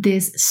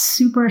this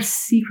super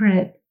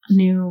secret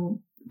new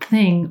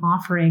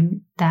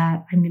offering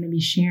that I'm going to be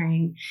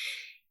sharing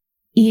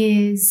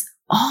is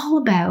all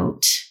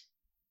about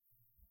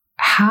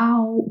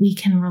how we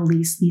can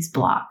release these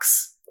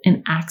blocks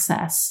and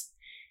access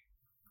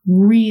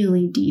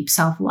really deep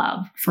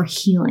self-love for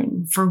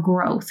healing, for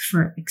growth,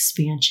 for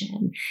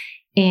expansion.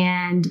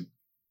 And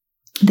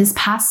this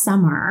past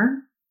summer,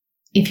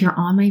 if you're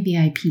on my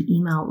VIP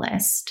email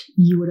list,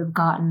 you would have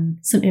gotten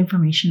some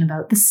information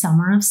about the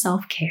summer of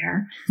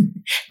self-care.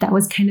 That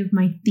was kind of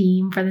my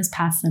theme for this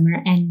past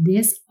summer. And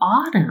this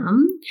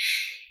autumn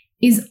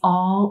is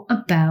all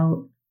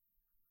about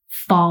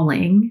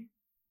falling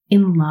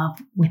in love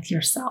with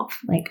yourself,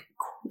 like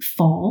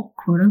fall,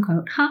 quote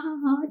unquote.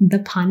 The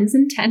pun is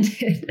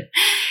intended.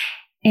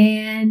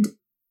 And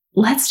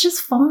let's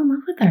just fall in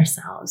love with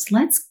ourselves.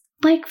 Let's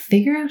like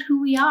figure out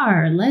who we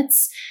are.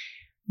 Let's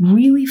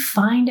really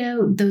find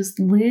out those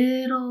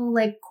little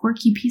like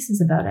quirky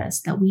pieces about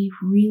us that we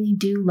really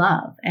do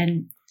love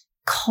and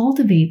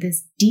cultivate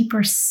this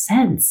deeper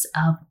sense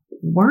of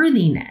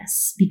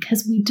worthiness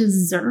because we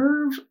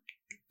deserve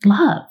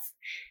love.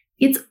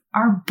 It's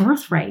our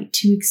birthright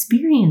to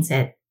experience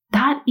it.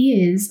 That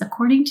is,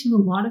 according to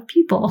a lot of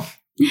people,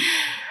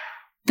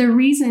 the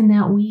reason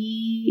that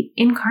we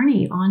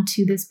incarnate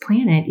onto this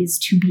planet is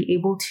to be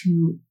able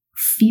to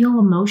feel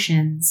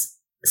emotions,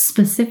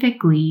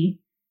 specifically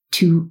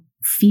to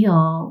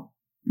feel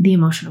the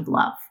emotion of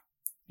love.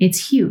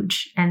 It's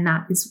huge. And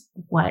that is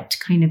what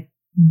kind of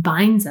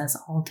binds us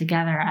all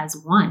together as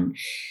one.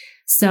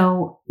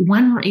 So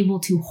when we're able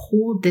to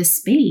hold this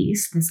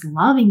space, this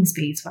loving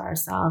space for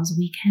ourselves,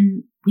 we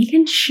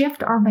can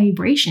shift our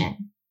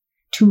vibration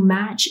to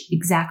match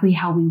exactly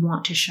how we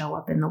want to show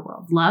up in the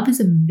world. Love is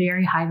a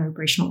very high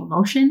vibrational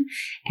emotion.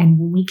 And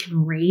when we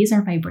can raise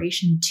our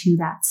vibration to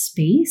that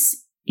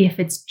space, if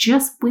it's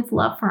just with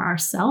love for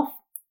ourselves,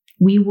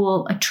 we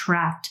will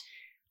attract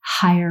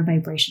higher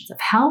vibrations of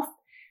health,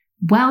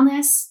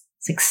 wellness,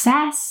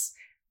 success,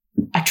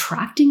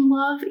 attracting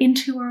love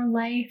into our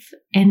life.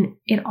 And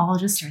it all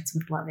just starts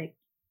with loving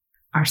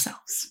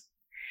ourselves.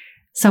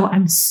 So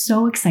I'm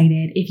so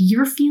excited. If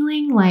you're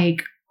feeling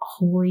like,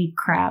 holy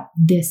crap,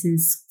 this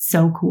is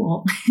so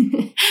cool.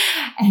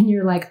 And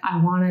you're like,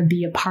 I want to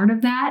be a part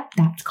of that.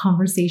 That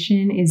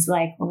conversation is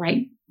like,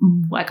 right,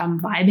 like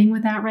I'm vibing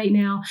with that right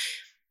now.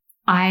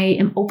 I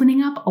am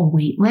opening up a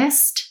wait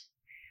list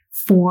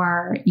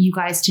for you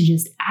guys to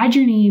just add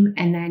your name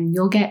and then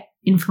you'll get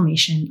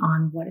information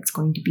on what it's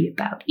going to be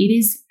about.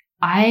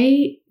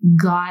 I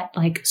got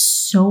like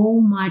so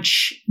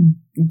much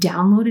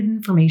downloaded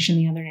information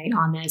the other night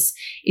on this.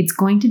 It's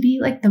going to be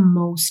like the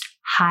most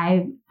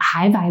high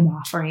vibe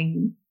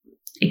offering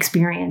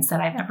experience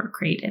that I've ever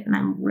created. And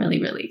I'm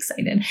really, really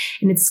excited.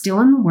 And it's still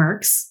in the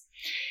works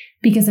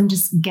because I'm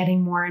just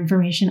getting more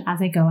information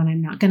as I go. And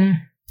I'm not going to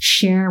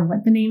share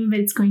what the name of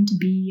it's going to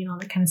be and all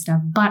that kind of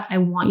stuff. But I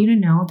want you to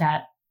know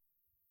that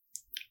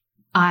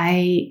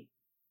I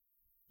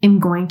am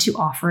going to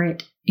offer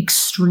it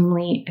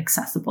extremely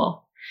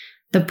accessible.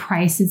 The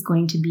price is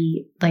going to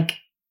be like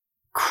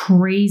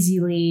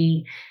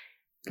crazily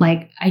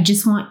Like, I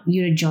just want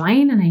you to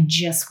join, and I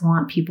just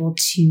want people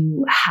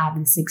to have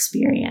this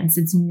experience.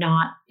 It's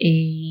not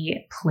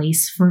a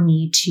place for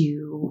me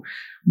to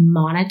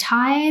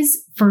monetize.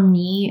 For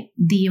me,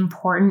 the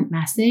important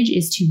message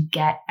is to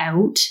get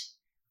out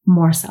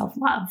more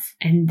self-love.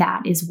 And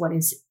that is what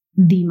is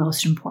the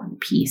most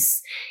important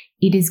piece.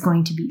 It is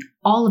going to be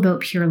all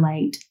about pure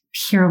light,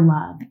 pure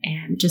love,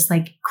 and just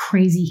like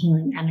crazy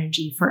healing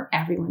energy for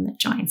everyone that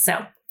joins.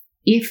 So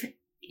if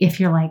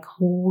you're like,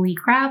 holy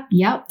crap,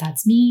 yep,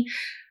 that's me,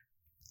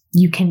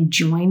 you can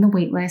join the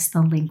waitlist.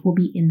 The link will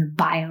be in the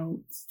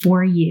bio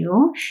for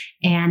you,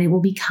 and it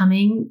will be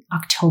coming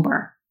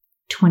October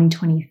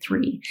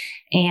 2023.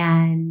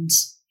 And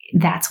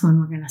that's when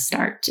we're going to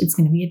start. It's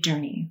going to be a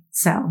journey.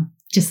 So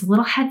just a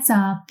little heads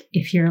up,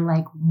 if you're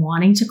like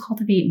wanting to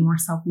cultivate more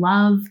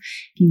self-love,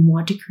 if you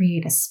want to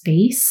create a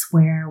space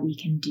where we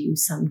can do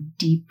some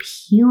deep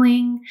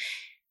healing,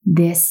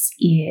 this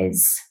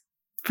is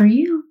for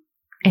you.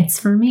 It's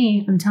for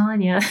me. I'm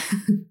telling you.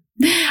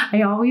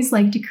 I always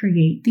like to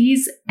create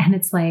these, and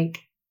it's like,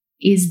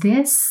 is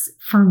this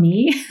for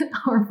me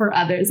or for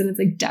others? And it's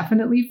like,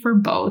 definitely for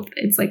both.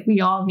 It's like,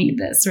 we all need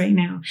this right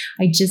now.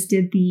 I just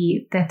did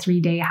the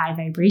 3-day high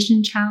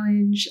vibration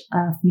challenge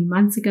a few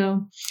months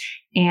ago,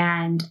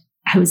 and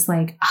I was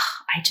like, oh,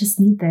 I just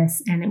need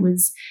this. And it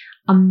was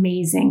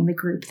amazing, the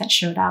group that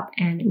showed up,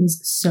 and it was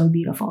so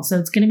beautiful. So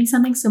it's going to be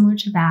something similar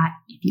to that.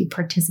 If you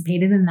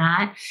participated in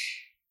that,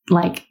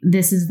 like,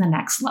 this is the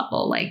next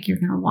level. Like, you're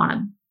going to want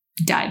to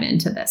dive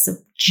into this. So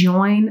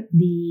join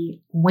the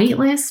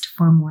waitlist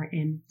for more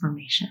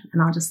information, and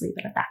I'll just leave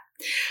it at that.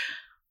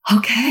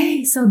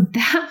 Okay. So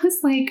that was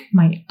like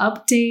my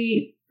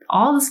update,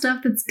 all the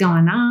stuff that's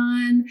going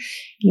on,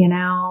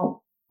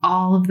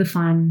 all of the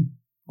fun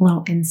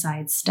little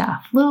inside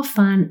stuff, little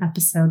fun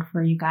episode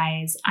for you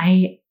guys.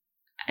 I'm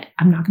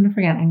not going to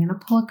forget. I'm going to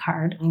pull a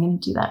card. I'm going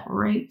to do that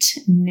right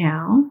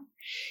now.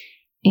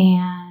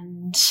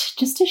 And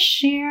just to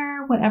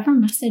share whatever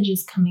message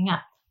is coming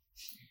up.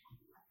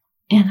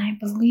 And I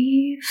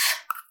believe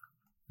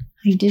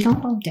I did a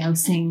little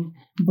dowsing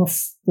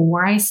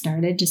before I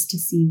started just to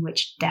see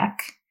which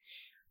deck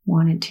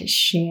wanted to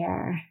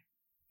share.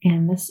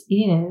 And this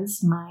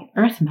is my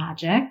Earth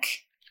Magic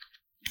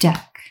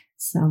deck.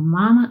 So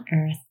Mama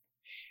Earth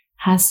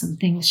has some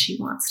things she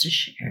wants to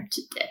share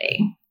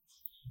today.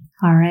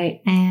 All right.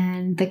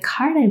 And the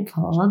card I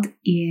pulled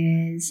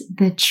is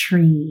the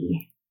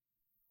Tree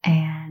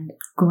and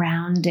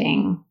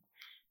grounding.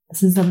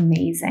 This is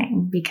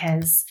amazing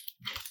because,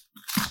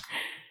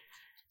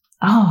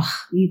 oh,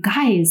 you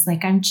guys,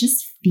 like, I'm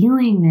just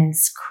feeling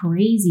this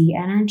crazy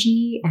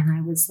energy, and I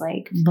was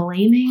like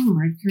blaming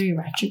Mercury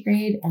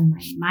retrograde and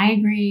my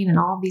migraine and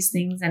all these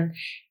things. And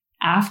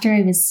after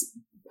I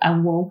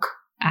awoke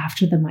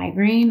after the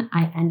migraine,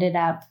 I ended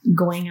up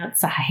going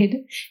outside.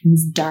 It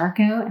was dark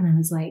out, and I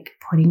was like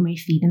putting my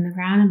feet in the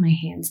ground and my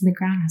hands in the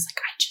ground. I was like,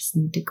 I just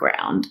need to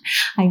ground.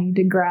 I need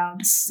to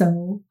ground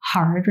so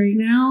hard right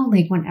now.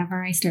 Like,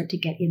 whenever I start to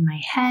get in my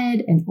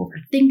head and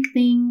overthink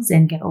things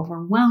and get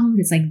overwhelmed,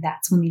 it's like,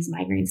 that's when these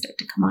migraines start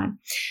to come on.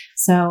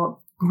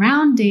 So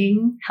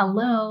grounding,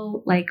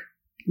 hello, like,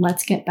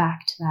 let's get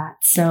back to that.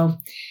 So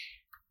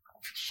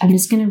I'm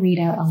just going to read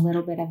out a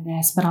little bit of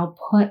this, but I'll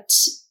put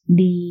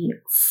the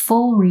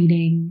full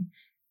reading.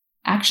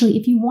 Actually,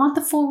 if you want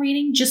the full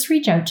reading, just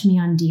reach out to me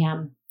on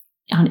DM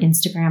on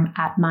Instagram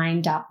at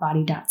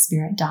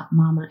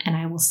mind.body.spirit.mama, and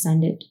I will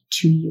send it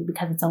to you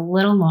because it's a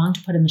little long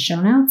to put in the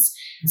show notes.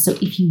 So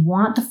if you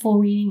want the full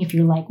reading, if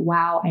you're like,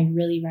 wow, I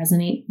really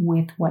resonate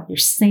with what you're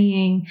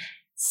saying,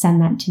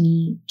 send that to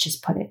me.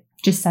 Just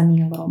send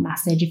me a little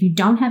message. If you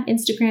don't have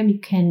Instagram, you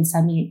can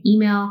send me an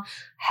email,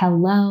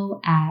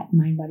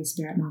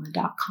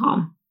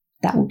 hello@mindbodyspiritmama.com.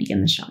 That will be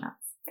in the show notes.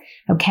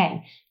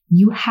 Okay,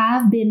 you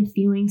have been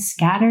feeling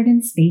scattered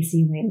and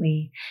spacey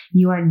lately.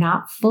 You are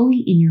not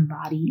fully in your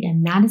body,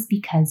 and that is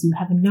because you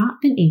have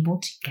not been able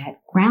to get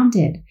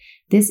grounded.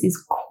 This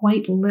is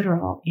quite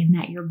literal in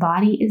that your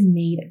body is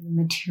made of the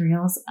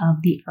materials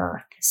of the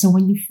earth. So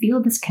when you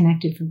feel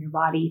disconnected from your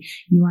body,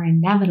 you are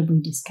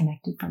inevitably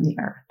disconnected from the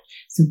earth.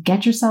 So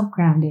get yourself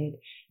grounded.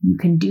 You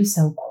can do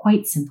so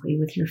quite simply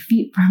with your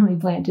feet firmly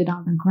planted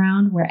on the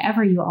ground.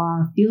 Wherever you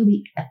are, feel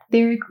the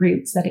etheric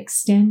roots that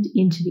extend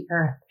into the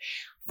earth.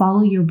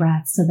 Follow your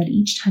breath so that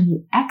each time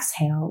you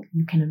exhale,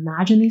 you can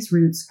imagine these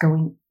roots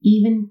going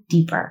even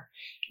deeper.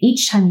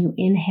 Each time you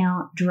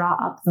inhale, draw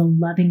up the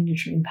loving,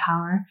 nurturing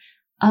power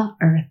of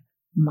Earth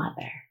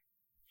Mother.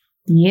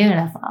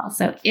 Beautiful.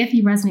 So if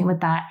you resonate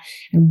with that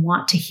and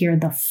want to hear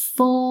the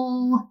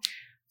full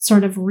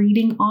sort of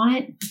reading on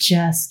it,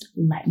 just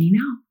let me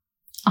know.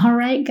 All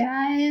right,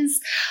 guys.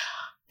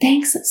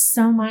 Thanks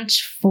so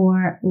much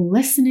for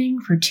listening,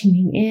 for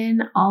tuning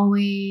in.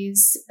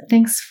 Always,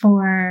 thanks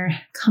for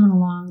coming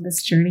along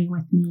this journey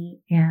with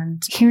me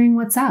and hearing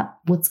what's up,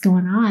 what's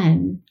going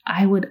on.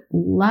 I would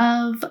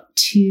love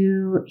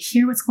to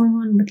hear what's going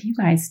on with you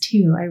guys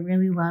too. I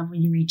really love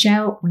when you reach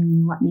out, when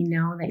you let me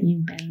know that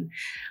you've been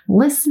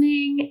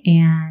listening.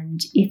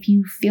 And if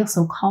you feel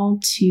so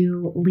called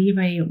to leave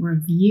a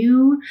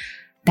review,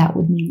 That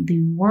would mean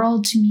the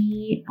world to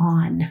me.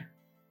 On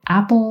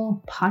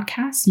Apple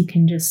Podcasts, you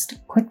can just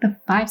click the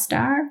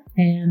 5-star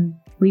and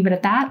leave it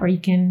at that, or you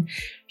can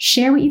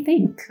share what you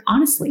think.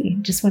 Honestly,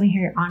 just want to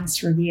hear your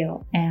honest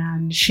review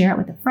and share it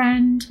with a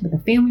friend, with a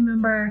family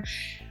member,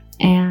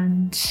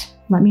 and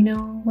let me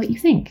know what you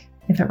think.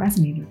 If it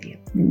resonated with you,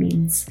 it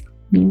means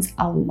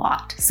a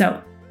lot.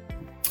 So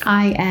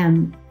I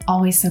am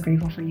always so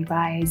grateful for you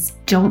guys.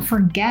 Don't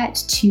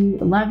forget to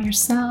love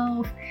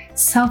yourself.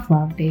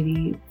 Self-love,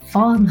 baby.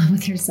 Fall in love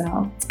with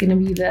yourself. It's going to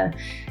be the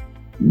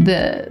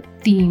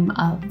theme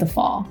of the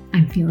fall.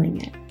 I'm feeling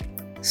it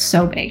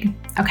so big.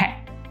 Okay.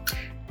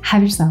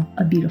 Have yourself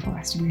a beautiful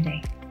rest of your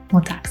day.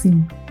 We'll talk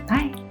soon.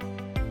 Bye.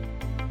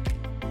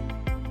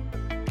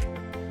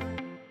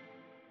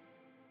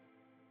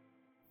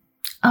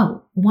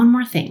 Oh, one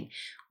more thing.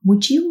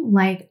 Would you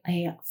like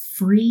a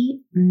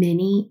free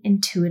mini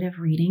intuitive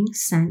reading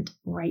sent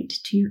right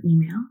to your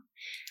email?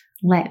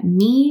 Let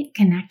me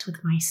connect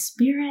with my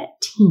spirit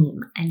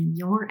team and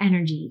your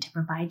energy to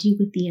provide you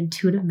with the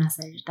intuitive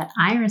message that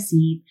I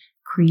receive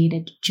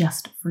created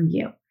just for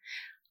you.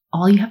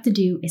 All you have to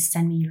do is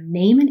send me your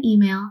name and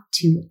email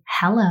to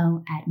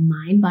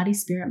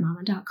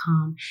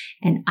hello@mindbodyspiritmama.com,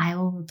 and I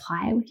will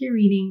reply with your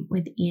reading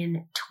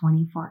within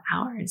 24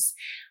 hours.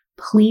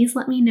 Please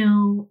let me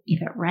know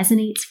if it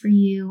resonates for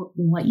you,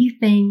 what you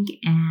think,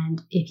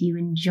 and if you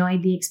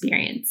enjoyed the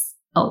experience.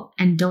 Oh,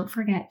 and don't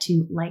forget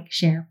to like,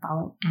 share,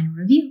 follow, and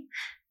review.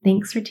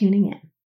 Thanks for tuning in.